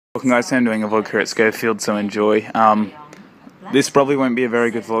Welcome guys, so I'm doing a vlog here at Schofields, so enjoy. This probably won't be a very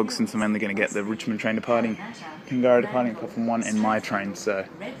good vlog since I'm only going to get the Richmond train departing, Kingara departing platform 1 and my train, so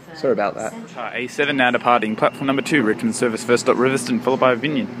sorry about that. A7 now departing platform number 2, Richmond service, first stop Riverston, followed by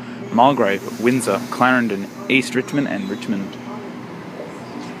Vineyard, Mulgrave, Windsor, Clarendon, East Richmond and Richmond.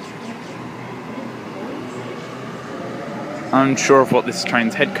 Unsure of what this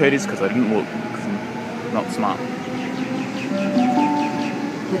train's head code is because I didn't look, because I'm not smart.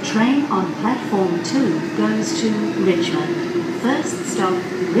 The train on platform 2 goes to Richmond. First stop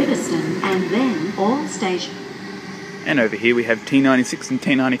Riverston and then all stations. And over here we have T96 and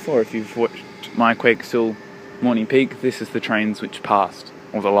T94. If you've watched my Quakesill morning peak, this is the trains which passed,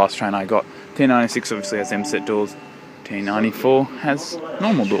 or the last train I got. T96 obviously has M-set doors, T94 has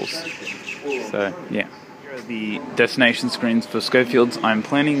normal doors. So yeah. Here are the destination screens for Schofields. I'm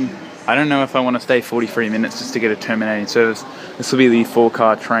planning, I don't know if I want to stay 43 minutes just to get a terminating service. This will be the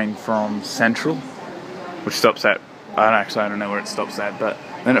 4-car train from Central, which stops at, I don't know where it stops at, but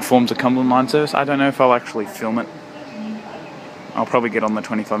then it forms a Cumberland line service. I don't know if I'll actually film it. I'll probably get on the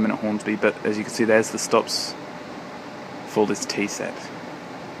 25-minute Hornsby, but as you can see there's the stops for this T-set.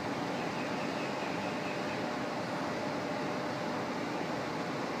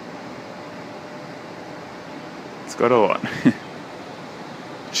 It's got a lot.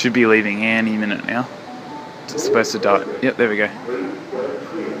 Should be leaving any minute now. It's supposed to die. Yep, there we go.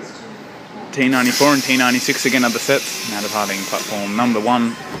 T94 and T96 again are the sets. Now departing platform number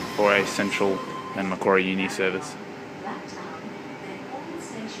 1 for a Central and Macquarie Uni service.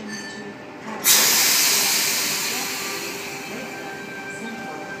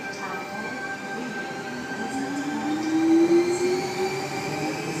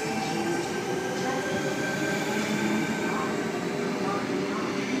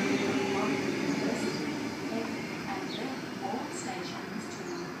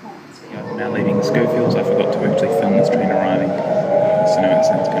 Now leaving the Schofields. I forgot to actually film this train arriving, so I know it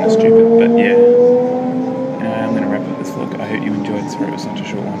sounds kind of stupid, but yeah. Anyway, I'm going to wrap up this vlog. I hope you enjoyed. Sorry it was such a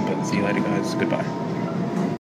short one, but see you later guys. Goodbye.